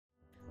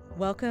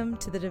Welcome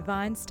to The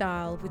Divine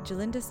Style with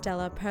Jalinda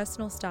Stella,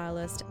 personal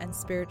stylist and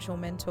spiritual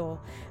mentor,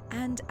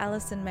 and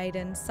Alison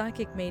Maiden,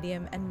 psychic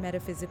medium and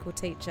metaphysical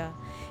teacher.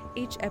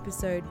 Each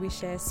episode we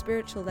share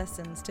spiritual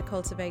lessons to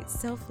cultivate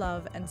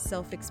self-love and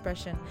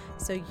self-expression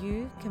so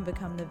you can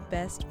become the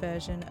best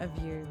version of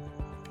you.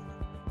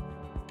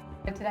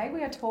 And today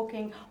we are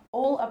talking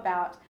all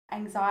about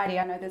anxiety.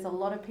 I know there's a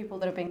lot of people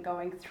that have been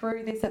going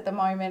through this at the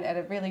moment at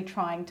a really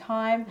trying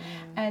time.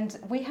 And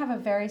we have a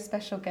very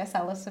special guest,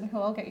 Alison, who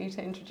I'll get you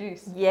to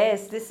introduce.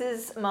 Yes, this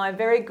is my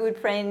very good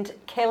friend,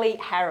 Kelli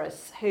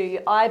Harris, who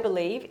I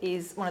believe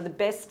is one of the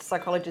best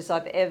psychologists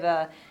I've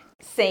ever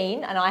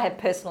seen, and I have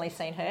personally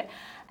seen her.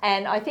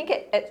 And I think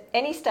at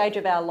any stage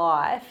of our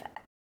life,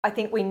 I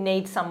think we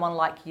need someone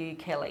like you,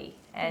 Kelli.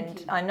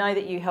 And I know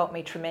that you helped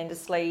me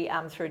tremendously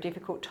through a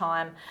difficult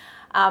time.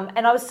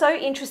 And I was so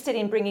interested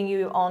in bringing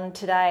you on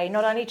today,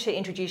 not only to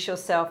introduce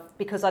yourself,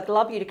 because I'd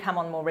love you to come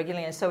on more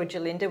regularly, and so would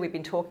Jalinda, we've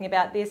been talking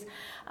about this,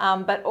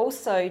 but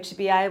also to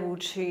be able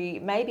to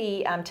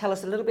maybe tell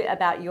us a little bit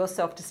about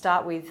yourself to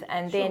start with,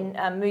 and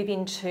then move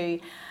into,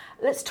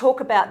 let's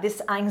talk about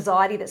this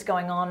anxiety that's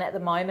going on at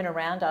the moment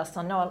around us.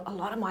 I know a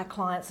lot of my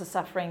clients are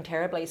suffering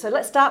terribly. So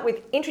let's start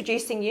with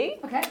introducing you.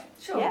 Okay,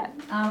 sure. Yeah.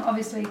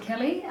 Obviously,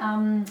 Kelli.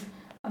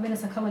 I've been a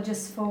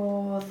psychologist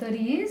for 30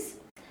 years.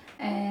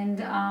 And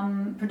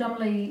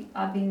predominantly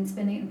I've been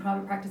spending it in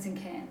private practice in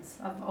Cairns.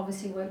 I've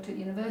obviously worked at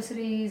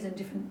universities and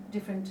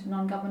different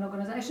non-government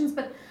organisations,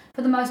 but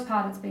for the most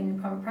part it's been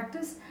in private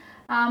practice.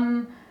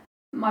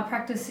 My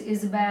practice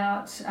is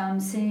about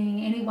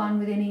seeing anyone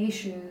with any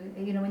issue.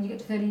 You know, when you get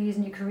to 30 years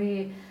in your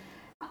career,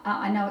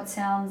 I know it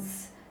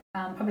sounds,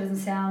 probably doesn't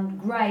sound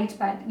great,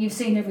 but you've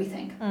seen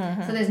everything.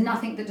 Mm-hmm. So there's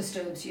nothing that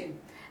disturbs you.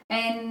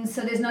 And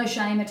so there's no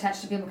shame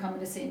attached to people coming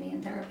to see me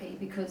in therapy,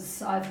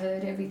 because I've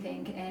heard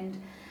everything. And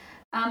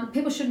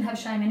people shouldn't have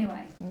shame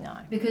anyway. No.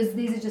 Because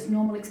these are just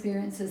normal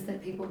experiences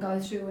that people go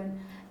through,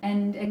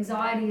 and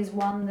anxiety is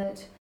one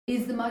that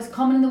is the most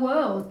common in the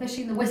world,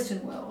 especially in the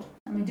Western world.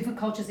 I mean, different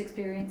cultures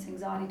experience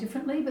anxiety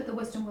differently, but the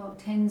Western world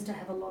tends to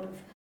have a lot of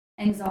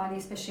anxiety,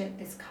 especially at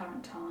this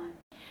current time.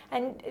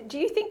 And do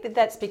you think that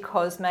that's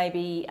because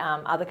maybe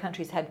other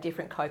countries have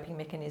different coping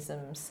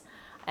mechanisms?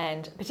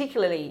 And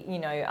particularly, you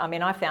know, I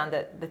mean, I found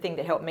that the thing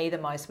that helped me the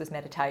most was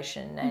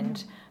meditation,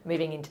 and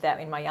moving into that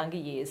in my younger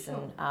years.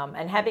 Sure.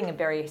 And having a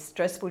very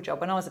stressful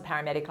job. When I was a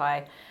paramedic,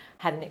 I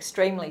had an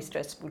extremely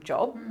stressful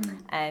job,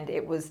 and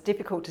it was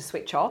difficult to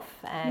switch off,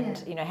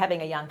 and, you know,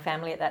 having a young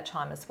family at that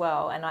time as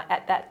well. And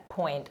at that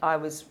point, I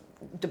was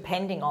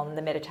depending on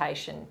the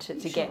meditation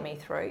to get me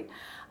through.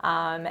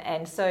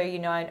 And so, you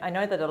know, I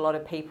know that a lot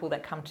of people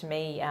that come to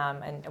me,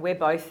 and we're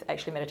both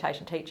actually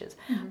meditation teachers,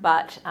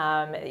 but,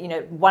 you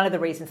know, one of the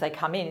reasons they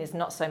come in is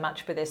not so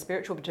much for their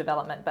spiritual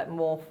development, but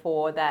more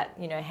for that,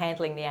 you know,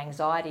 handling the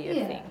anxiety of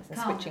things and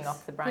calmness, switching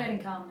off the brain.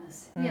 Creating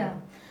calmness,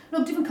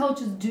 Look, different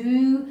cultures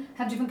do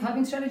have different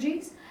coping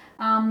strategies.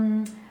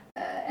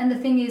 And the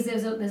thing is,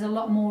 there's a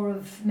lot more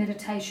of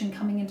meditation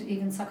coming into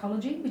even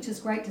psychology, which is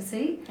great to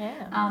see.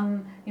 Yeah.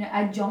 You know,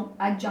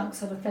 adjunct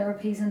sort of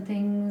therapies and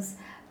things,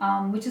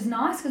 which is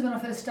nice, because when I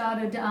first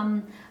started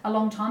a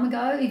long time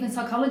ago, even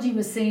psychology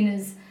was seen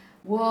as,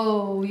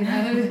 whoa, you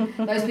know,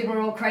 those people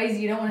are all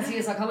crazy, you don't want to see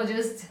a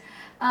psychologist.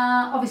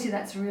 Obviously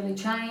that's really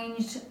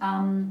changed.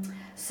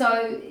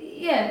 So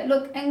yeah,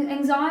 look,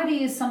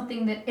 anxiety is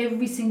something that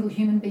every single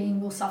human being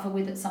will suffer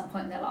with at some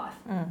point in their life.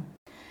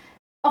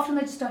 Often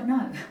they just don't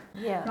know,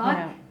 right?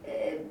 Yeah.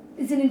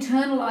 It's an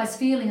internalised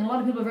feeling, and a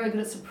lot of people are very good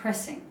at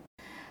suppressing.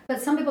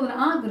 But some people that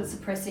aren't good at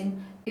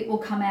suppressing, it will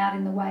come out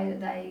in the way that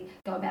they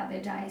go about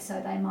their day.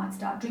 So they might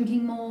start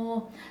drinking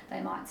more,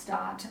 they might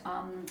start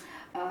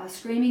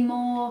screaming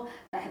more,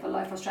 they have a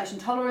low frustration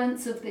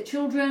tolerance of their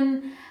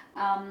children,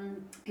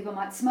 people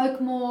might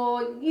smoke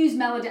more, use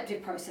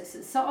maladaptive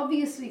processes. So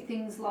obviously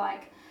things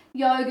like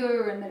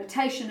yoga and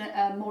meditation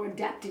are more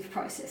adaptive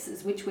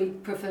processes, which we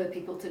prefer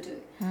people to do.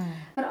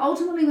 But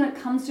ultimately, when it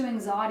comes to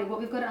anxiety,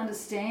 what we've got to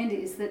understand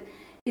is that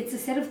it's a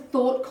set of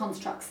thought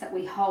constructs that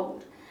we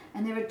hold.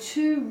 And there are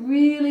two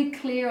really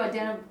clear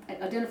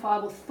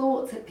identifiable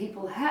thoughts that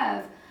people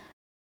have.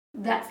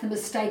 That's the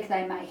mistake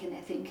they make in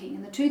their thinking.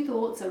 And the two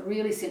thoughts are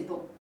really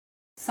simple.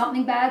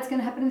 Something bad's going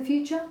to happen in the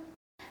future,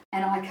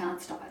 and I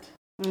can't stop it.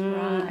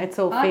 It's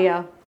all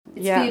fear.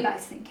 It's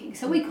fear-based thinking.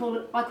 So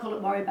I call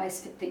it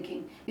worry-based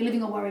thinking. You're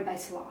living a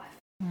worry-based life.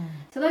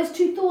 So those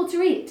two thoughts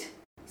are it.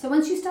 So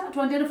once you start to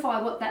identify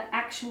what that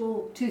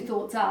actual two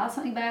thoughts are,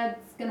 something bad's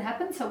going to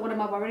happen, so what am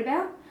I worried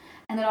about?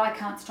 And that I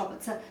can't stop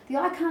it. So the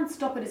I can't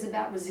stop it is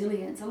about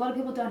resilience. A lot of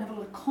people don't have a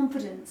lot of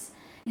confidence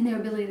in their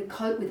ability to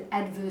cope with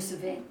adverse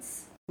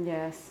events.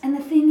 Yes. And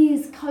the thing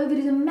is, COVID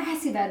is a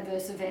massive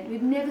adverse event.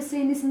 We've never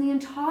seen this in the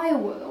entire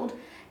world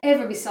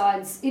ever,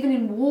 besides even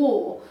in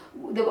war.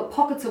 There were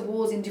pockets of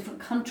wars in different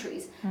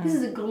countries. This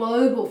is a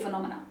global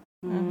phenomenon.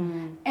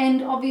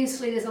 And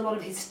obviously there's a lot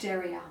of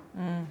hysteria.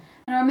 And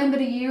I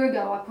remembered a year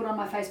ago I put on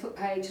my Facebook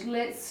page,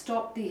 let's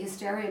stop the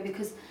hysteria,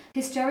 because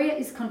hysteria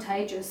is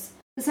contagious.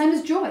 The same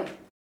as joy,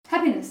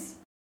 happiness.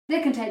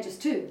 they're contagious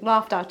too.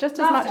 Laughter, just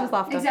as much as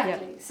laughter.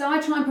 Exactly. Yep. So I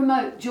try and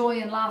promote joy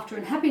and laughter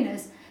and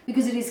happiness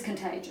because it is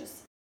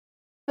contagious.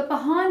 But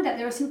behind that,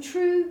 there are some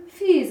true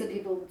fears that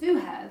people do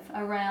have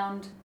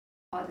around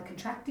either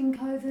contracting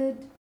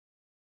COVID,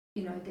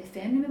 their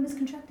family members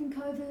contracting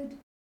COVID,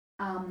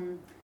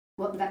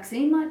 what the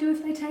vaccine might do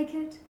if they take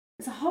it.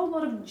 There's a whole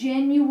lot of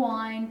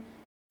genuine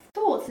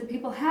thoughts that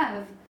people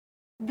have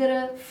that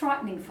are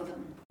frightening for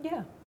them.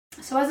 Yeah.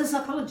 So as a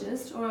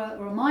psychologist or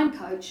a mind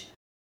coach,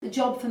 the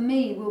job for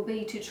me will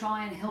be to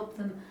try and help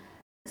them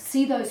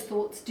see those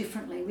thoughts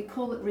differently. We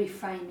call it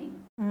reframing.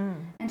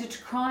 And to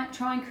try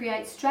and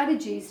create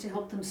strategies to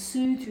help them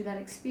soothe through that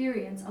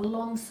experience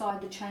alongside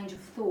the change of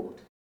thought.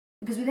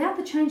 Because without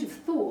the change of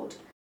thought,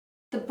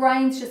 the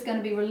brain's just going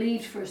to be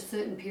relieved for a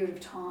certain period of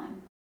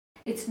time.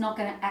 It's not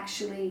going to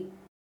actually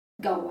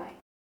go away.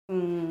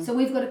 So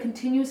we've got to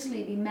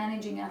continuously be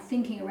managing our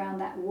thinking around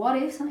that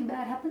what if something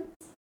bad happens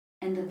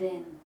and the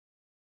then.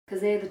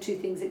 Because they're the two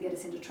things that get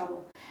us into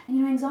trouble.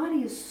 And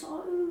anxiety is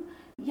so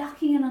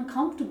yucky and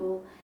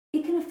uncomfortable.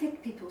 It can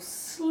affect people's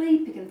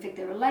sleep, it can affect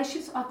their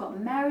relationships. I've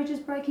got marriages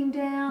breaking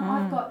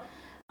down,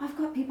 I've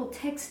got people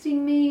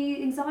texting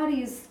me.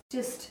 Anxiety is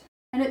just,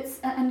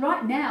 and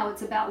right now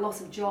it's about loss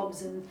of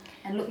jobs and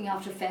looking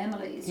after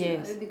families,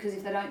 yes. Because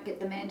if they don't get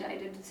the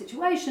mandated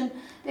situation,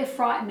 they're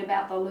frightened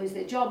about they'll lose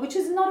their job, which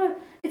is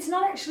it's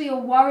not actually a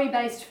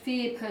worry-based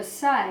fear per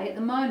se at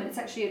the moment. It's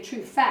actually a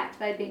true fact.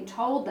 They've been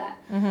told that.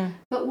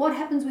 But what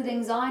happens with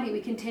anxiety,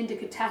 we can tend to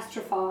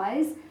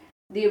catastrophize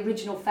the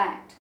original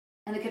fact.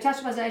 And the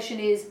catastrophization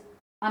is,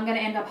 I'm going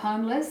to end up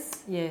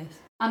homeless. Yes.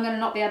 I'm going to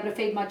not be able to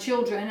feed my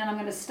children and I'm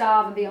going to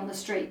starve and be on the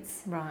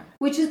streets. Right.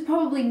 Which is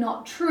probably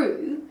not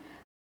true.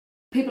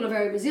 People are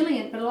very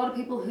resilient, but a lot of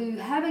people who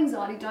have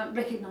anxiety don't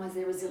recognise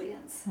their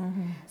resilience.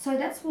 So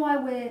that's why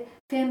we're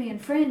family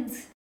and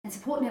friends and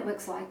support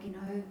networks like,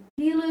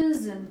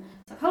 healers and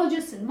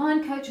psychologists and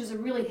mind coaches are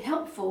really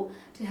helpful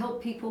to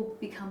help people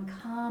become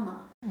calmer.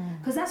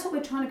 Because that's what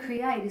we're trying to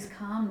create is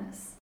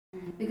calmness.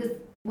 Because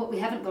what we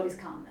haven't got is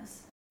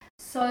calmness.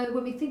 So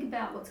when we think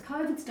about what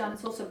COVID's done,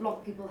 it's also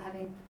blocked people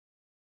having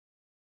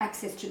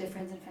access to their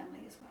friends and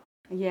family as well.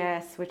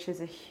 Yes, which is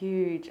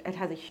it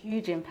has a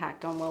huge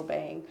impact on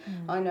well-being.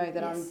 I know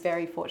that I'm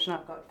very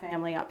fortunate. I've got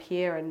family up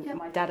here and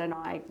my dad and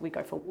I, we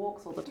go for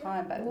walks all the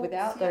time, but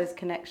without those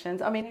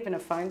connections, even a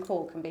phone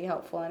call can be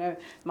helpful. I know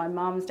my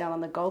mum's down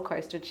on the Gold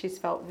Coast and she's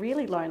felt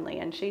really lonely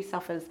and she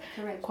suffers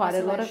quite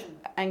a lot of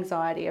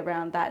anxiety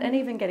around that and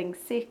even getting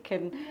sick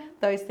and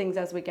those things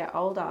as we get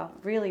older,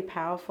 really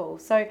powerful.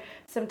 So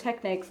some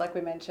techniques, like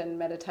we mentioned,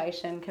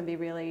 meditation can be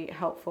really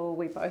helpful.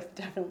 We both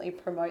definitely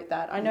promote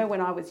that. I know when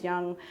I was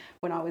young,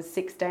 when I was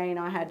 16,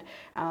 I had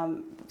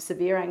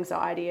severe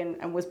anxiety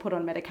and was put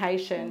on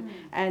medication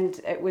and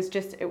it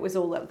was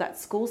all of that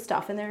school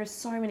stuff. And there are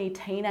so many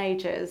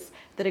teenagers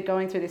that are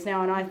going through this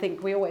now. And I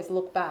think we always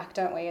look back,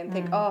 don't we, and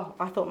think, oh,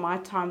 I thought my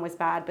time was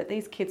bad. But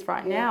these kids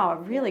right now are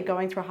really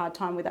going through a hard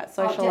time with that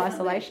social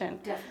isolation.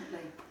 Definitely.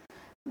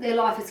 Their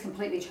life has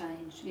completely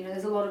changed.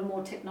 There's a lot of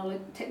more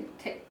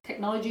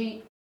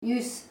technology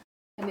use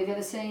than we've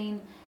ever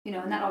seen.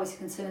 And that obviously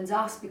concerns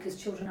us because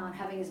children aren't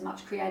having as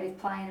much creative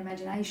play and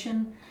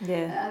imagination.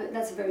 Yeah.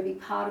 That's a very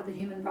big part of the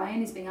human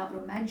brain is being able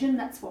to imagine.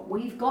 That's what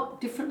we've got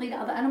differently to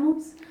other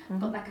animals. We've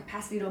got that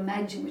capacity to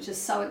imagine, which is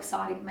so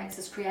exciting. It makes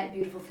us create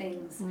beautiful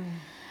things.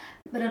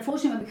 But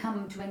unfortunately, when we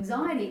come to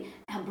anxiety,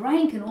 our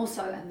brain can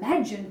also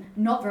imagine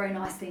not very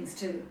nice things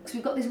too. So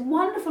we've got this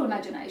wonderful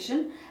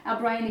imagination. Our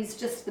brain is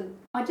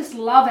I just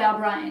love our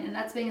brain. And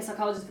that's being a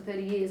psychologist for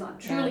 30 years. I'm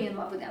truly in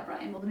love with our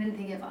brain more than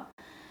anything ever.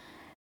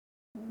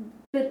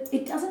 But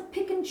it doesn't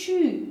pick and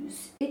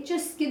choose. It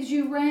just gives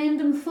you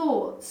random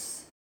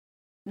thoughts.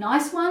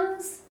 Nice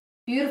ones,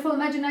 beautiful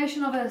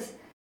imagination of an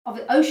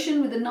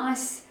ocean with a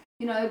nice,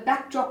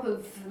 backdrop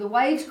of the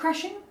waves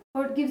crashing.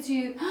 Or it gives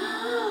you,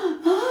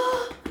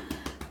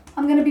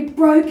 I'm going to be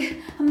broke.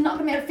 I'm not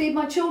going to be able to feed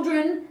my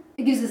children.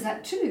 It gives us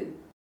that too,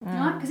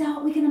 right? Because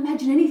we can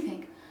imagine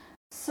anything.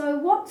 So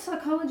what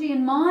psychology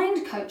and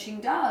mind coaching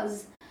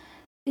does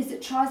is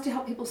it tries to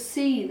help people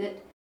see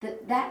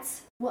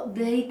that's what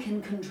they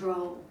can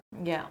control.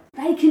 Yeah.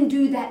 They can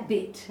do that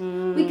bit.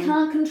 We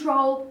can't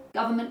control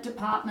government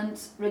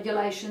departments,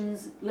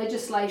 regulations,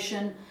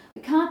 legislation.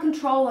 We can't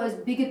control those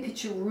bigger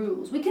picture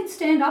rules. We can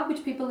stand up,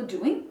 which people are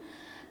doing,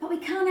 but we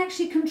can't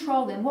actually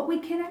control them. What we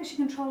can actually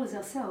control is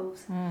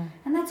ourselves.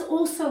 And that's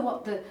also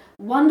what the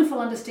wonderful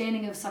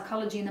understanding of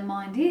psychology and the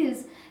mind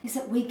is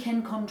that we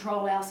can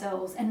control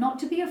ourselves and not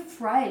to be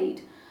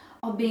afraid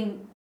of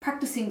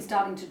practicing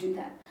starting to do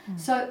that.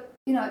 So,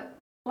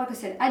 like I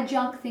said,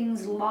 adjunct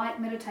things like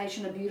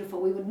meditation are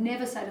beautiful. We would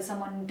never say to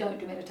someone, don't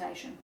do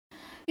meditation.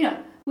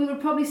 We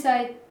would probably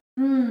say,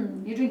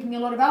 you're drinking a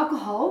lot of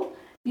alcohol,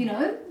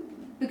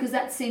 because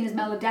that's seen as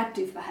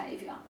maladaptive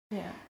behaviour.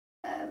 Yeah.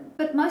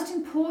 But most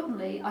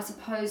importantly, I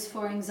suppose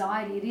for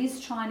anxiety, it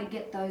is trying to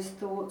get those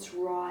thoughts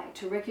right,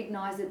 to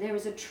recognise that there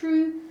is a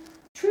true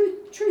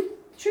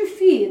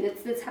fear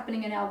that's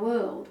happening in our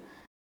world.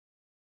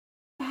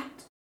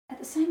 But at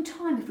the same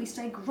time, if we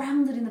stay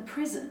grounded in the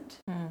present,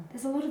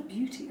 there's a lot of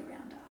beauty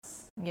around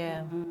us.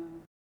 Yeah.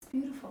 It's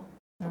beautiful.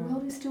 The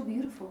world is still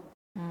beautiful.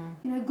 Mm.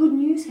 You know, good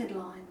news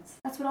headlines.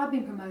 That's what I've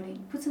been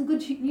promoting. Put some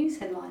good news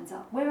headlines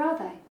up. Where are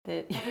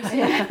they?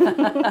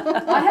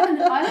 I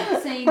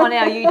haven't seen on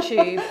our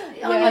YouTube.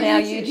 On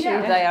our YouTube,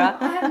 yeah. they are.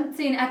 I haven't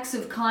seen acts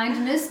of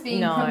kindness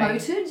being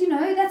promoted. You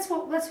know, that's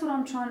what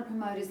I'm trying to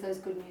promote is those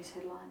good news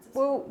headlines.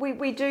 Well,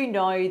 we do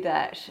know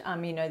that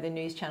you know, the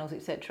news channels,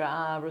 etc.,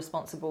 are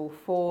responsible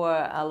for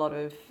a lot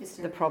of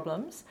the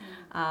problems,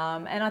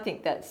 and I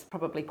think that's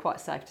probably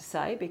quite safe to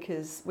say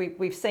because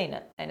we've seen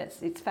it and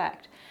it's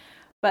fact.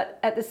 But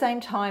at the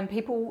same time,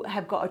 people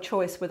have got a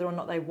choice whether or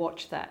not they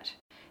watch that,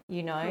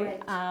 you know.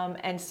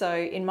 And so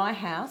in my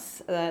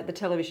house, the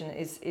television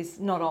is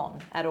not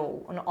on at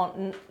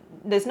all.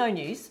 There's no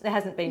news. There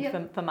hasn't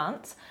been for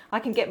months. I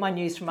can get my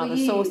news from other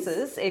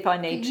sources if I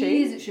need to. For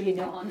years it should be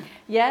on.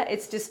 Yeah,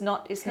 it's just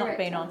not. It's not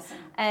been on,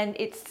 and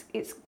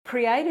it's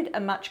created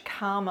a much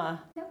calmer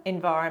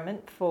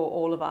environment for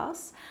all of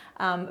us.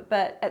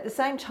 But at the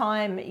same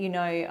time, you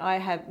know, I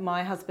have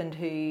my husband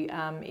who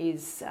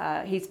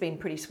he's been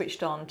pretty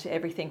switched on to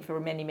everything for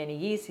many, many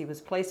years. He was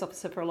a police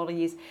officer for a lot of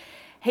years.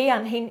 He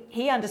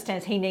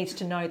understands he needs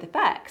to know the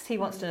facts. He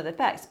wants to know the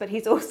facts, but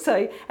he's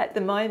also at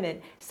the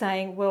moment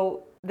saying,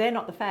 well, they're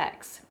not the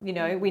facts. You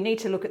know, we need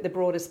to look at the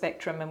broader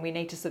spectrum and we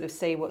need to sort of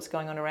see what's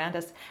going on around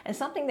us. And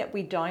something that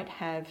we don't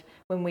have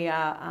when we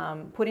are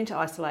put into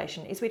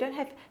isolation is we don't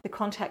have the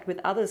contact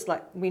with others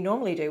like we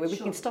normally do, where we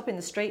can stop in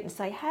the street and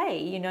say,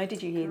 hey, you know,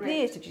 did you hear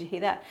this? Did you hear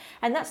that?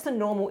 And that's the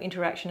normal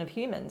interaction of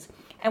humans.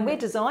 And we're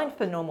designed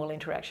for normal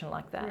interaction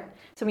like that.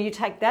 So when you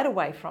take that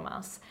away from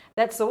us,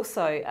 that's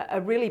also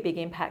a really big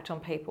impact on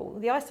people.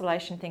 The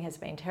isolation thing has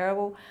been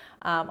terrible.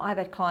 I've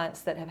had clients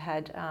that have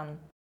had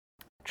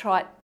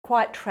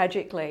quite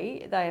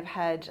tragically, they have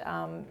had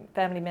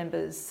family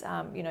members,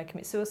 you know,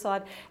 commit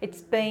suicide.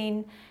 It's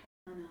been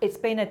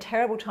a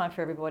terrible time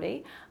for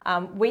everybody.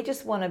 We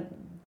just want to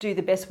do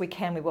the best we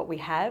can with what we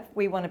have.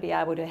 We want to be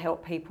able to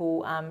help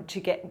people to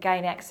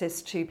gain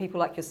access to people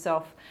like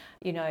yourself,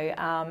 you know,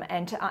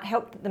 and to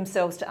help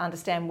themselves to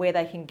understand where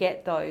they can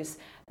get those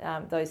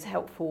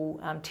helpful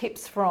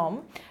tips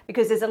from,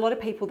 because there's a lot of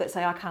people that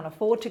say I can't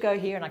afford to go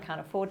here and I can't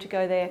afford to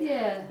go there.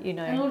 Yeah, you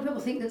know, and a lot of people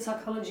think that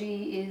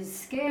psychology is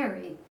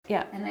scary.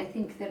 Yeah, and they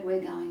think that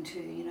we're going to,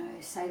 you know,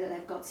 say that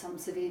they've got some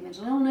severe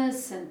mental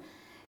illness and.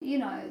 You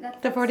know,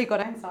 they've already got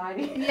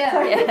anxiety.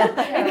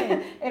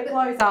 It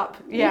blows up.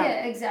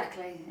 Yeah,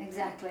 exactly.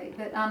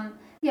 But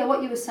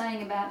what you were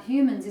saying about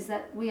humans is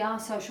that we are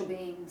social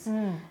beings,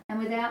 and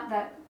without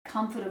that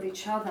comfort of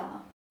each other,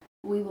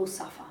 we will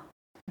suffer.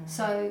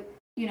 So,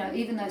 you know,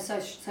 even though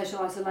social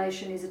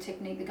isolation is a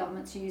technique the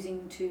government's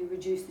using to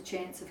reduce the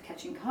chance of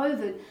catching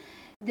COVID,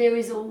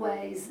 there's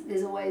always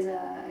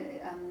a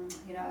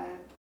you know,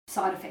 a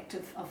side effect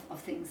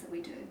of things that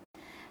we do,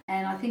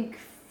 and I think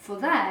for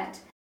that.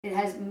 It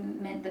has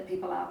meant that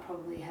people are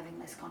probably having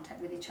less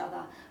contact with each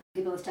other.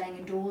 People are staying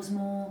indoors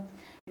more,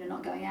 you know,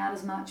 not going out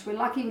as much. We're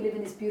lucky we live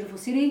in this beautiful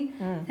city.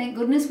 Thank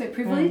goodness we're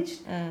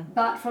privileged.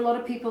 But for a lot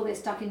of people, they're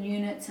stuck in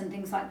units and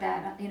things like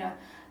that. You know,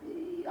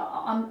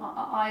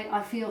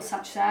 I feel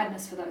such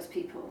sadness for those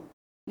people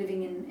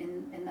living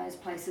in those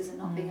places and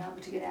not being able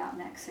to get out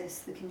and access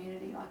the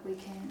community like we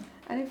can.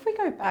 And if we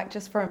go back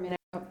just for a minute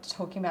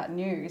talking about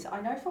news,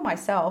 I know for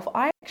myself,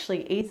 I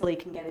actually easily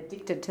can get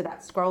addicted to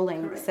that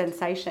scrolling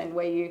sensation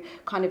where you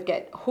kind of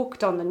get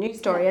hooked on the news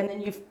story and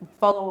then you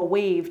follow a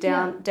weave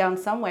down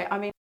somewhere. I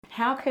mean,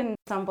 how can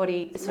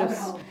somebody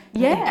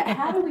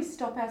how do we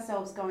stop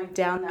ourselves going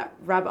down that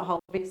rabbit hole?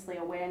 Obviously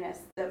awareness,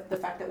 the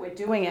fact that we're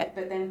doing it,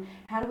 but then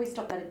how do we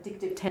stop that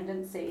addictive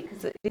tendency?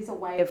 Because it is a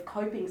way of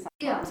coping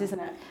sometimes, isn't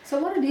it? So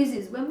what it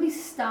is when we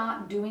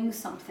start doing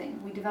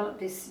something, we develop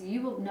this,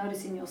 you will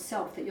notice in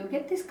yourself that you'll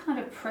get this kind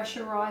of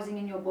pressure rising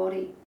in your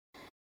body.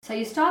 So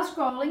you start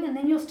scrolling and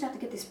then you'll start to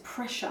get this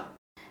pressure.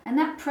 And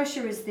that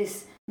pressure is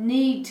this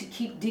need to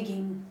keep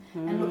digging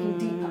and looking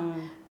deeper.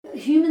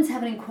 Humans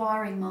have an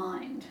inquiring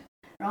mind,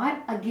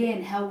 right?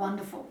 Again, how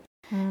wonderful.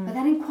 But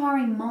that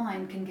inquiring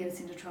mind can get us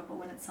into trouble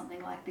when it's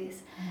something like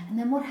this. And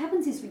then what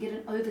happens is we get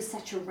an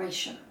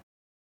oversaturation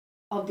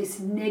of this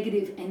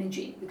negative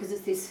energy because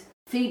it's this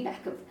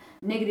feedback of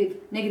negative.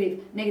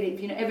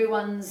 You know,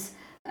 everyone's,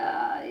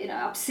 you know,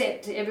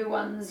 upset.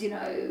 Everyone's, you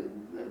know,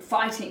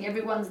 fighting.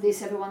 Everyone's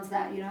this, everyone's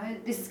that. You know,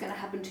 this is going to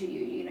happen to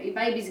you. You know, your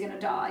baby's going to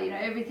die. You know,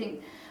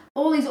 everything.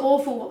 All these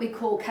awful, what we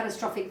call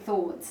catastrophic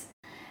thoughts.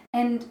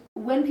 And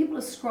when people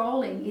are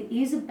scrolling, it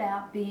is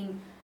about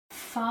being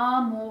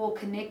far more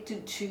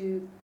connected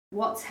to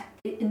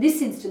in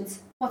this instance,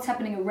 what's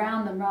happening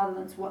around them rather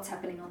than what's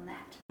happening on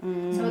that.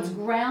 So it's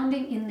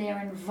grounding in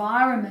their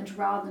environment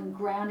rather than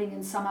grounding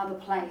in some other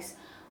place,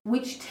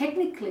 which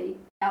technically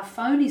our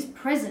phone is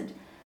present,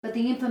 but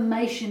the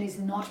information is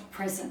not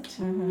present.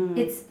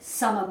 It's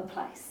some other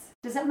place.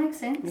 Does that make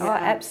sense? Oh,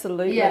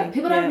 absolutely. Yeah,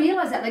 people don't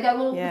realise that. They go,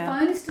 well, the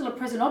phone is still a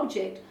present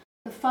object.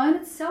 The phone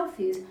itself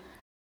is,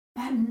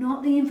 but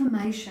not the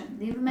information.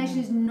 The information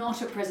is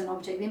not a present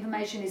object. The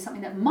information is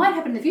something that might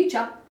happen in the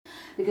future,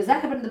 because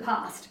that happened in the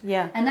past.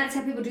 Yeah. And that's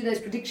how people do those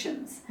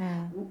predictions.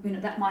 You know,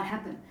 that might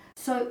happen.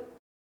 So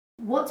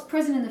what's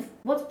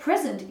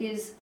present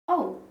is,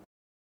 oh,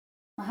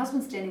 my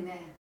husband's standing there.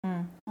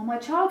 Or my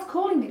child's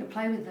calling me to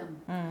play with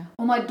them.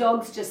 Or my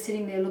dog's just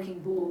sitting there looking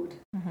bored.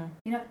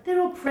 You know,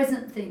 they're all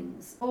present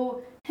things.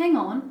 Or, hang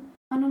on,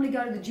 I normally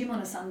go to the gym on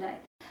a Sunday.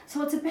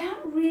 So it's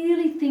about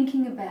really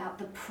thinking about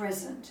the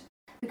present.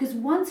 Because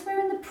once we're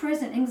in the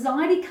present,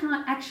 anxiety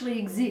can't actually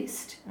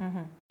exist.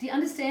 Do you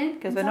understand?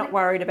 Because we're not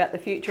worried about the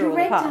future or the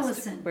Correct, past.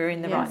 Alison. We're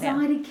in the right now.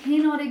 Anxiety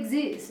cannot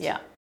exist. Yeah.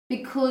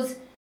 Because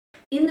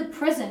in the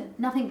present,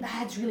 nothing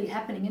bad's really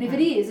happening. And if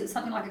it is, it's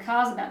something like a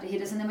car's about to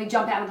hit us and then we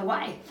jump out of the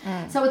way.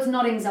 So it's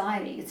not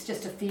anxiety, it's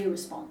just a fear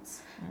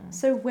response.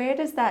 So where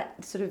does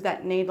that sort of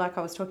that need, like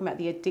I was talking about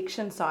the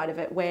addiction side of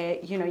it, where,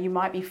 you know, you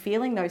might be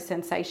feeling those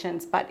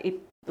sensations, but it,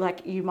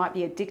 like, you might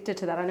be addicted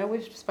to that. I know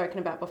we've spoken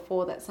about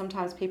before that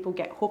sometimes people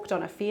get hooked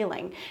on a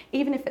feeling,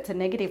 even if it's a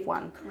negative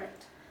one.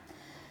 Correct.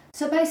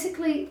 So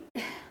basically,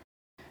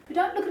 we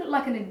don't look at it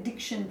like an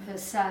addiction per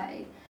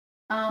se.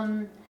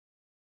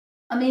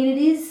 I mean,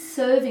 it is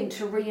serving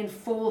to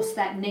reinforce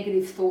that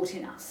negative thought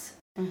in us.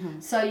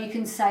 So you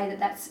can say that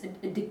that's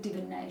addictive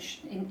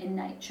in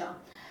nature.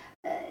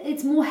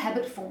 It's more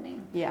habit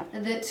forming. Yeah.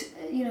 That,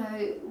 you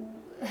know,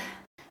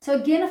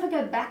 so again, if I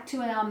go back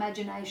to our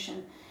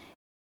imagination,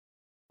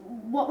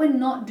 what we're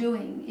not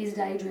doing is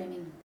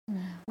daydreaming.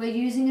 We're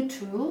using a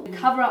tool to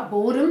cover up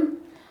boredom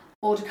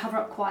or to cover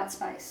up quiet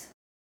space.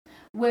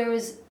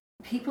 Whereas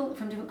people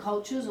from different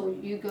cultures, or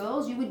you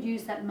girls, you would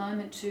use that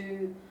moment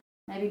to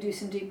maybe do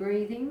some deep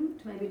breathing,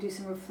 to maybe do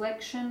some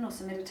reflection or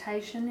some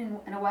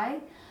meditation in a way.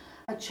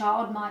 A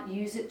child might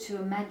use it to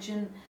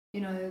imagine,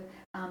 you know,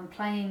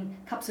 playing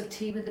cups of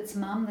tea with its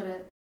mum that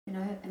are, you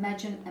know,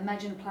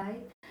 imagine play.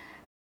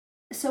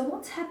 So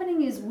what's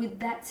happening is with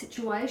that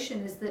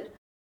situation is that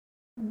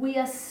we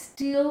are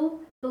still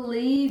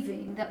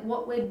believing that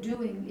what we're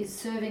doing is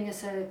serving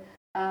us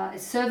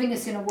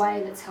in a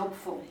way that's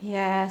helpful.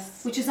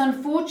 Yes. Which is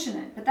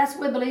unfortunate, but that's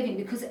what we're believing,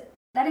 because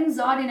that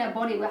anxiety in our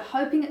body, we're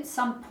hoping at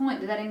some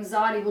point that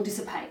anxiety will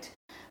dissipate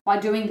by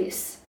doing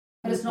this,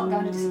 but it's not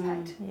going to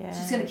dissipate. Yeah. It's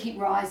just going to keep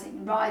rising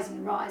and rising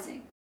and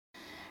rising.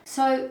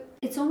 So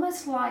it's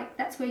almost like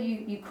that's where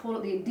you call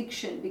it the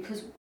addiction,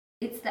 because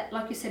it's that,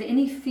 like you said,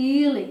 any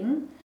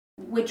feeling,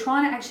 we're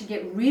trying to actually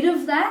get rid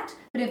of that,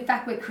 but in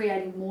fact we're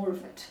creating more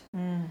of it.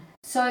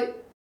 So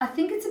I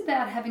think it's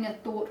about having a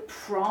thought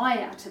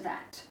prior to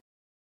that.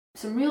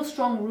 Some real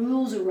strong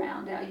rules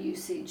around our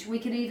usage. We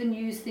could even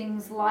use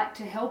things like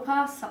to help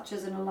us, such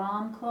as an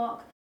alarm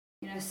clock.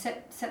 You know,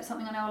 set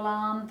something on our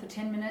alarm for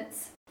 10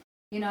 minutes,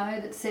 you know,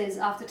 that says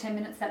after 10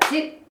 minutes, that's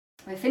it,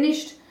 we're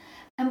finished.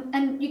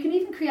 And you can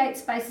even create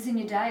spaces in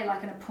your day,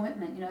 like an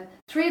appointment, you know,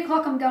 3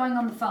 o'clock I'm going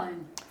on the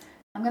phone.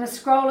 I'm going to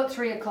scroll at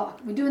 3 o'clock.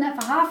 We're doing that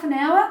for half an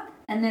hour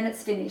and then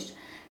it's finished.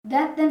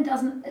 That then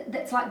doesn't,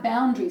 that's like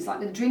boundaries, like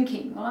with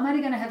drinking. Well, I'm only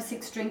going to have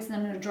 6 drinks and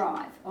then I'm going to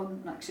drive. Oh,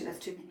 no, actually, that's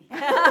too many. You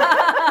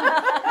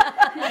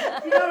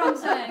know what I'm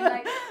saying?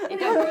 Like,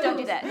 Don't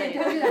do that. Don't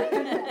do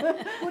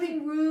that.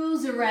 Putting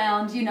rules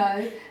around, you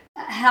know,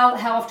 how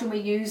often we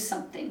use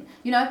something.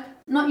 You know,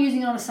 not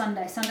using it on a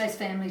Sunday. Sunday's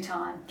family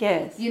time.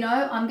 Yes. You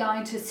know, I'm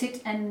going to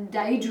sit and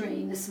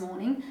daydream this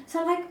morning.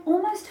 So, like,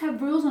 almost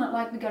have rules on it,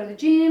 like we go to the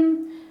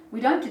gym. We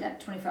don't do that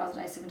 24 hours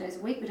a day, 7 days a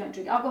week. We don't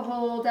drink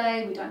alcohol all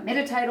day. We don't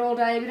meditate all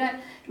day.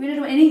 We don't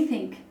do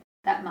anything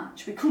that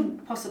much. We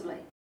couldn't possibly.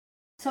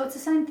 So it's the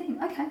same thing.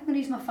 Okay, I'm going to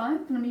use my phone.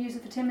 I'm going to use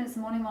it for 10 minutes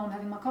in the morning while I'm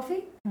having my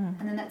coffee.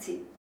 And then that's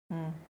it.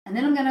 And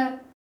then I'm going to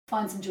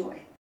find some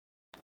joy.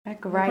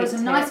 Great. Put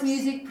some nice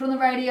music, put on the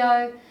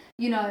radio,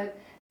 you know.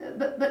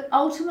 But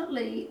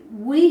ultimately,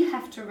 we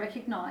have to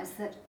recognise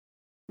that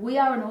we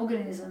are an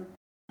organism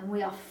and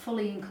we are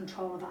fully in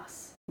control of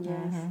us.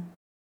 Yes.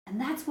 And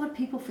that's what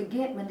people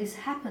forget when this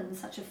happens,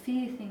 such a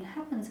fear thing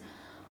happens.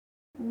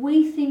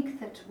 We think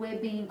that we're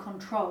being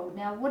controlled.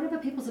 Now, whatever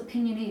people's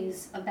opinion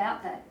is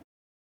about that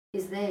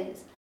is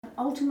theirs. But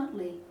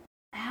ultimately,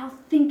 our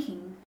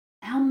thinking,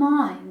 our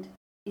mind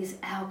is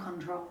our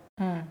control.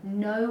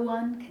 No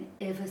one can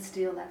ever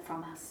steal that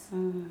from us.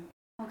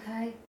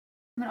 Okay?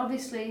 I mean,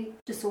 obviously,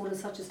 disorders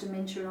such as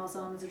dementia and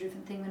Alzheimer's are a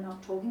different thing. We're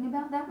not talking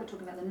about that. We're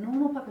talking about the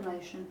normal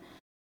population,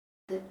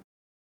 that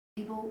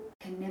people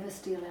can never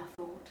steal our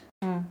thought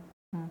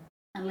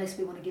unless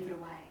we want to give it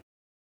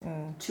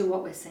away to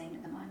what we're seeing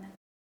at the moment.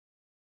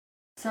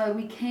 So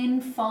we can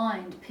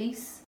find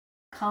peace,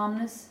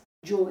 calmness,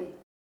 joy,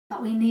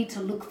 but we need to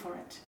look for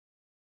it.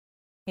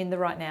 In the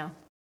right now.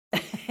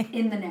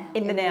 In the now.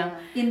 In the now.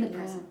 In the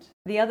present.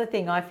 The other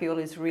thing I feel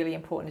is really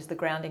important is the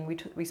grounding.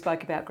 We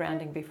spoke about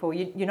grounding before.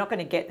 You're not going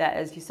to get that,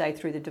 as you say,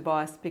 through the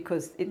device,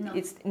 because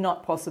it's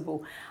not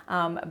possible.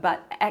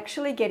 But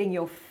actually getting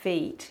your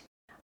feet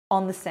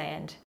on the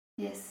sand,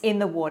 in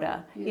the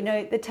water, you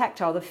know, the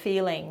tactile, the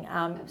feeling,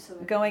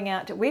 going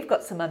out to, we've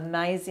got some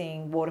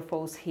amazing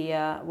waterfalls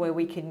here where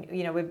we can,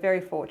 you know, we're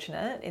very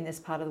fortunate in this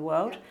part of the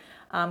world.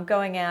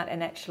 Going out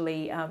and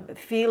actually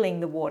feeling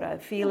the water,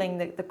 feeling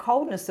the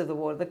coldness of the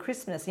water, the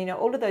crispness, you know,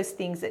 all of those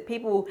things that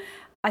people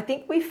I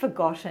think we've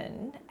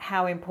forgotten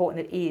how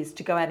important it is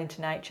to go out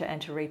into nature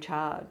and to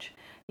recharge,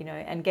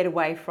 and get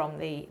away from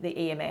the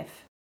EMF.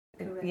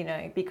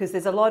 Correct. Because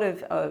there's a lot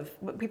of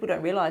what people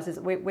don't realise is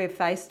that we're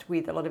faced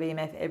with a lot of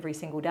EMF every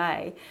single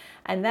day,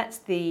 and that's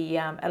the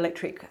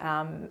electric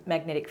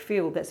magnetic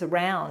field that's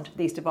around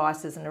these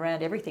devices and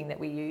around everything that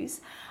we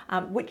use,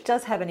 which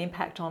does have an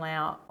impact on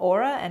our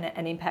aura and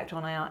an impact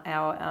on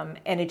our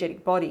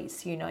energetic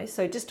bodies,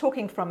 So just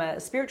talking from a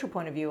spiritual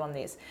point of view on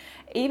this,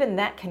 even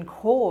that can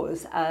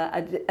cause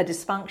a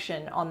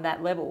dysfunction on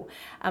that level.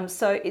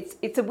 So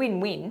it's a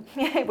win-win.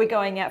 We're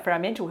going out for our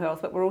mental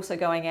health, but we're also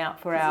going out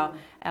for our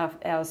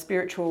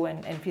spiritual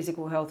and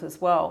physical health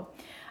as well.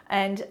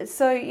 And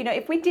so,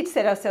 if we did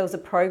set ourselves a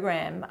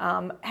program,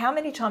 how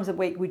many times a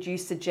week would you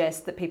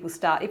suggest that people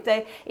start?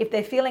 If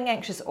they're feeling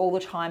anxious all the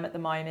time at the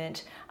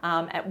moment,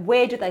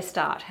 where do they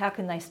start? How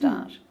can they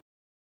start?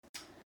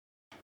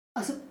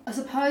 I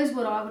suppose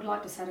what I would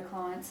like to say to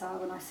clients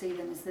when I see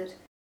them is that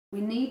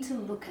we need to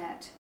look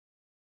at,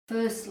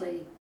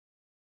 firstly,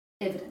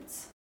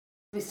 evidence.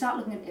 We start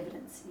looking at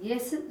evidence.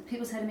 Yes,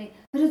 people say to me,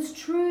 but it's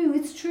true,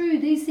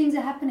 these things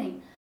are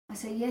happening. I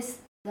say, yes,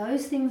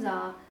 those things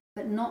are,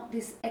 but not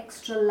this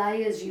extra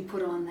layers you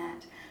put on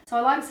that. So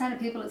I like saying to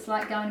people, it's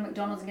like going to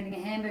McDonald's and getting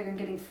a hamburger and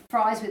getting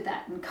fries with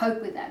that and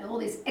Coke with that, all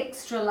this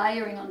extra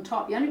layering on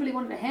top. You only really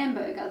wanted a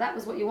hamburger, that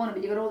was what you wanted,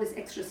 but you got all this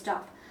extra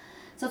stuff.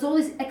 So it's all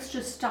this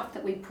extra stuff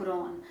that we put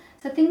on.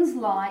 So things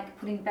like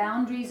putting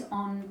boundaries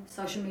on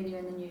social media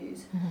and the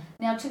news. Mm-hmm.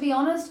 Now, to be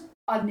honest,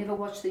 I've never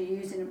watched the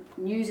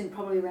news in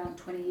probably around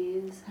 20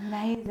 years.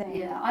 Amazing.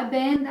 Yeah, I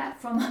banned that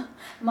from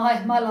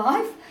my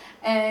life,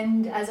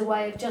 and as a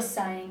way of just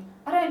saying,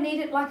 I don't need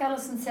it. Like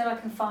Alison said, I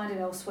can find it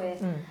elsewhere.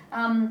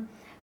 And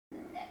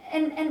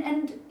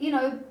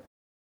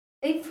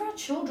even for our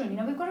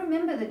children, we've got to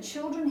remember that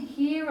children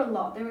hear a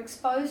lot. They're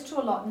exposed to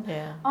a lot.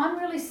 And I'm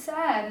really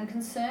sad and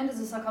concerned as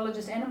a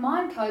psychologist and a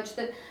mind coach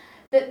that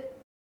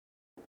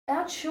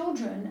our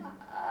children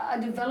are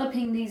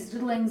developing these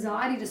little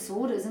anxiety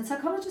disorders, and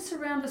psychologists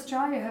around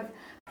Australia have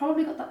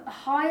probably got the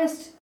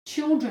highest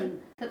children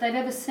that they've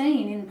ever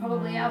seen in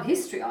probably our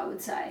history, I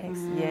would say.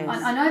 Yes.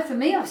 I know for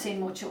me I've seen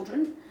more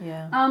children.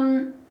 Yeah.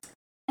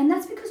 And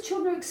that's because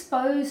children are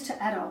exposed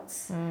to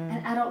adults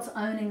and adults'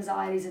 own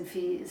anxieties and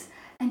fears.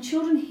 And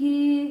children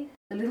hear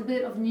the little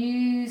bit of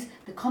news,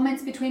 the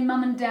comments between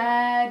mum and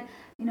dad,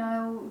 do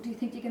you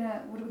think what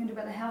are we going to do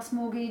about the house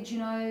mortgage, do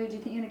you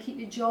think you're going to keep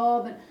your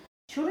job? And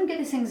children get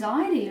this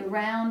anxiety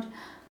around,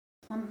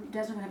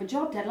 Dad's not going to have a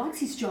job, Dad likes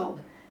his job.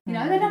 They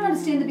don't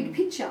understand the big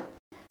picture.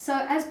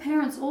 So as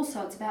parents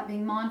also, it's about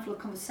being mindful of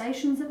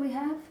conversations that we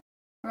have,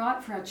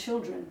 right, for our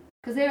children.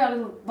 Because they're our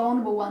little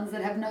vulnerable ones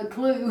that have no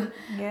clue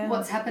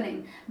what's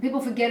happening.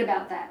 People forget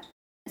about that.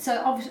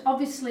 So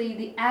obviously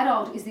the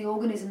adult is the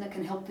organism that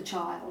can help the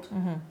child.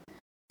 Mm-hmm.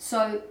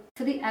 So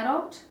for the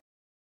adult,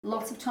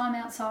 lots of time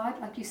outside,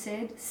 like you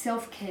said,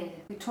 self-care.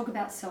 We talk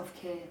about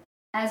self-care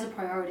as a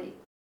priority.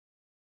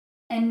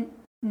 And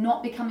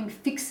not becoming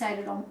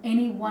fixated on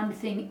any one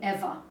thing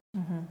ever,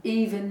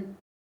 even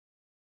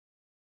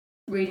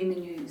reading the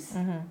news,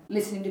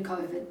 listening to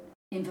COVID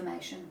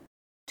information,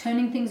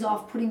 turning things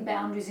off, putting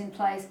boundaries in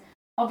place,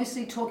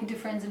 obviously talking to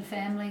friends and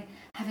family,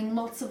 having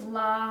lots of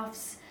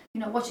laughs,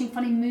 watching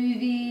funny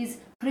movies,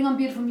 putting on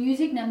beautiful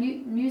music. Now,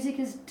 music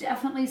is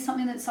definitely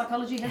something that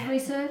psychology has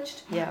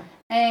researched. Yeah.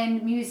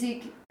 And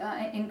music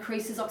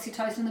increases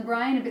oxytocin in the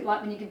brain, a bit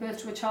like when you give birth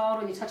to a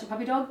child or you touch a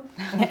puppy dog.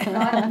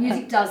 Right?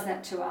 Music does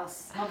that to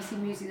us. Obviously,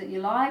 music that you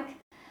like.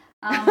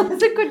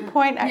 That's a good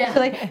point,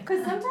 actually,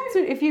 because sometimes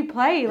if you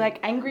play like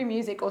angry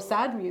music or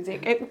sad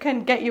music, it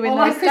can get you in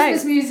those states. Or like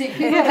Christmas music,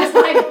 just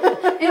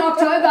like in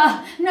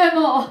October, no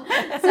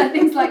more. So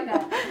things like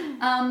that.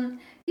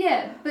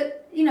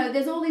 But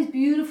there's all these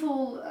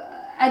beautiful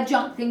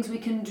adjunct things we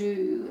can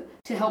do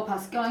to help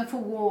us. Going for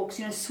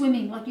walks,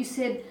 swimming, like you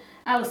said,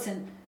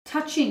 Alison,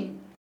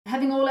 touching,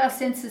 having all our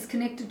senses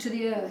connected to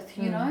the earth.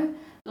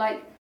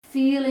 Like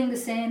feeling the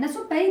sand. That's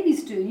what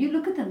babies do. You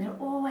look at them; they're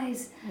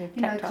always,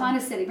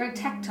 kinesthetic, very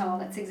tactile.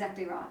 That's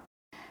exactly right.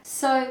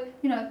 So,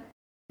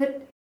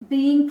 but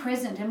being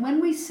present. And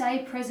when we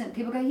say present,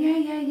 people go,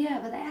 yeah,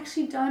 but they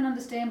actually don't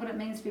understand what it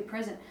means to be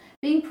present.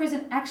 Being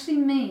present actually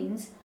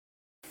means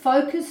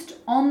focused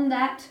on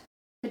that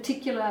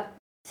particular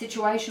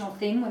situational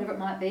thing, whatever it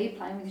might be,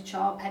 playing with your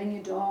child, patting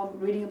your dog,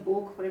 reading a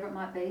book, whatever it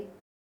might be.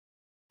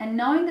 And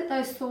knowing that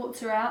those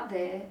thoughts are out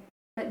there,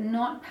 but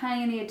not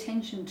paying any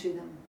attention to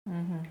them.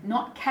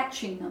 Not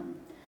catching them,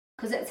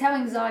 because that's how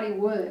anxiety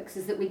works,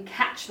 is that we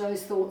catch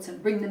those thoughts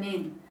and bring them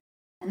in,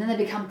 and then they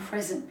become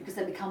present because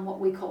they become what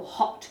we call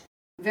hot,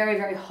 very,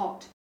 very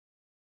hot.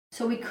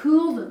 So we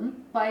cool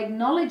them by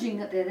acknowledging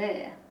that they're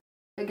there,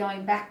 but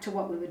going back to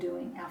what we were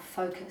doing, our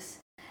focus.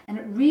 And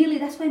it really,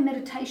 that's where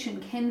meditation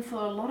can,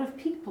 for a lot of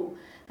people,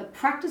 the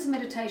practice of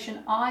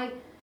meditation, I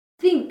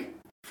think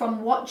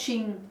from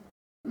watching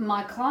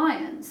my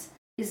clients,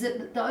 is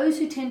that those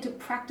who tend to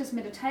practice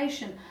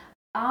meditation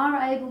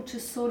are able to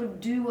sort of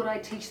do what I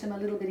teach them a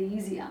little bit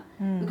easier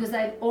because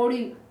they've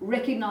already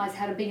recognised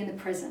how to be in the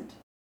present.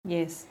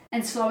 Yes.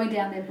 and slowing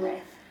down their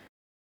breath.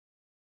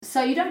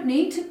 So you don't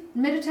need to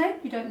meditate,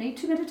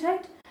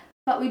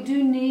 but we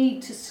do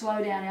need to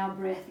slow down our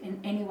breath in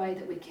any way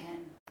that we can.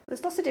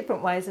 There's lots of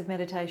different ways of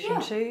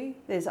meditation too.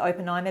 There's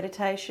open eye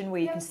meditation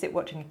where you can sit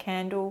watching a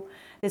candle.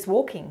 There's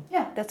walking.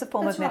 Yeah, that's a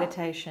form of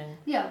meditation. Right.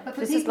 Yeah, but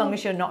for just people, as long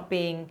as you're not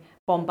being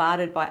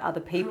bombarded by other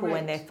people Correct.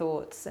 and their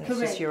thoughts, and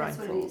Correct. it's just your That's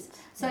own what thoughts. It is.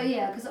 So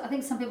because I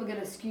think some people get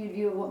a skewed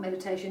view of what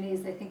meditation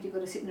is. They think you've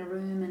got to sit in a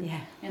room,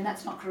 and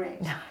that's not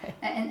correct. No.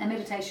 And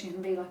meditation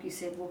can be, like you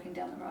said, walking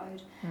down the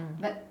road,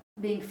 but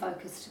being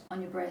focused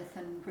on your breath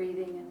and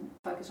breathing and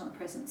focused on the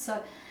present.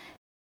 So,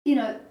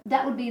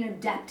 that would be an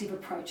adaptive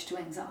approach to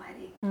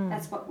anxiety.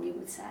 That's what we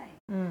would say.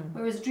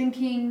 Whereas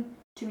drinking,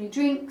 too many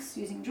drinks,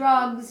 using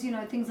drugs,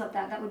 things like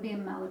that, that would be a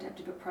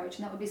maladaptive approach,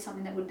 and that would be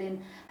something that would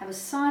then have a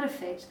side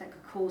effect that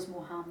could cause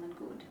more harm than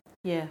good.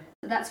 Yeah.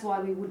 So that's why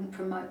we wouldn't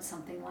promote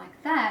something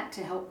like that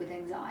to help with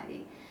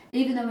anxiety.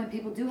 Even though when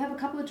people do have a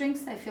couple of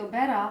drinks, they feel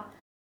better,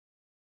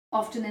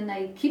 often then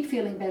they keep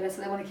feeling better,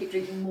 so they want to keep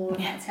drinking more,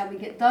 and that's how we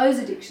get those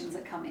addictions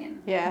that come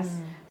in. Yes.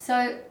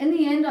 So in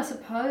the end, I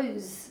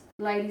suppose,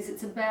 ladies,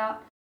 it's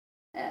about,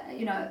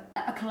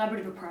 a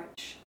collaborative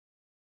approach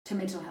to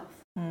mental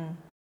health.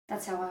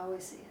 That's how I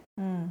always see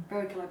it.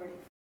 Very collaborative,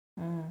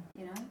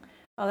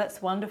 Oh,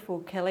 that's wonderful,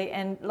 Kelly.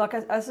 And like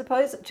I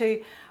suppose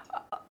to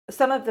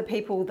some of the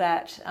people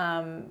that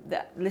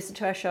listen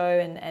to our show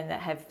and that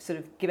have sort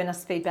of given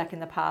us feedback in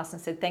the past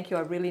and said, thank you,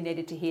 I really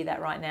needed to hear that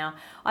right now.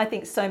 I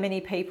think so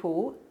many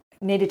people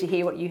needed to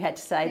hear what you had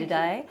to say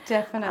today.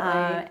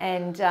 Definitely.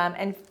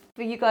 And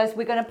for you guys,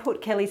 we're going to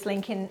put Kelly's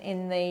link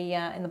in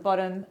the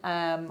bottom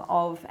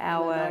of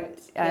our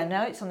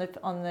notes on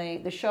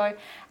the show.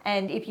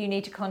 And if you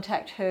need to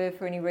contact her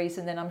for any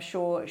reason, then I'm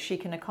sure she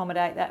can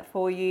accommodate that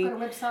for you.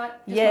 Got a website?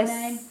 Yes, my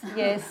name.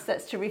 yes,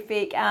 that's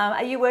terrific.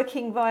 Are you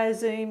working via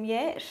Zoom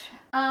yet?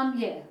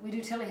 Yeah, we do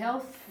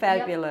telehealth.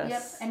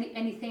 Fabulous. Yep.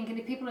 Anything. And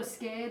if people are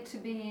scared to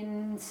be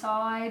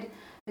inside,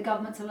 the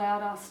government's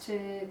allowed us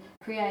to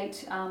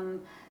create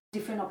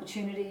different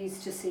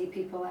opportunities to see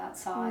people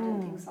outside and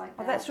things like that.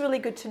 Well, that's really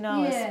good to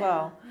know as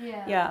well.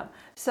 Yeah.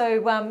 So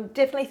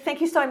definitely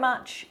thank you so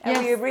much.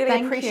 Yes, we really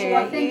thank appreciate you.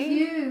 you. Thank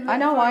you. I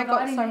know for I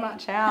got inviting so me.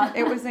 much out.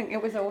 It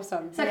was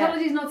awesome.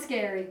 Psychology is not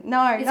scary.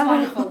 No, It's no.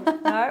 wonderful.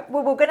 No,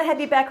 well, we're going to have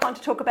you back on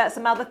to talk about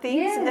some other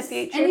things in the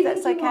future, if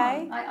that's anything you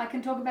okay. want. I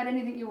can talk about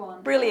anything you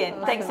want. Brilliant.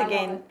 Awesome. Thanks I love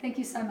again. it. Thank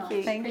you so much.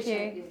 Thank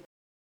Appreciate you. you.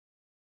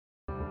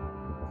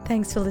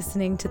 Thanks for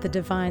listening to The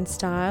Divine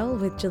Style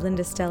with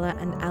Jalinda Stella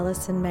and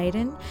Alison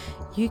Maiden.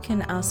 You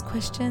can ask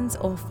questions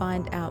or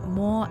find out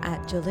more at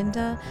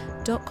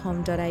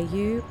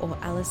jalinda.com.au or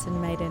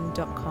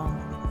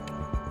alisonmaiden.com.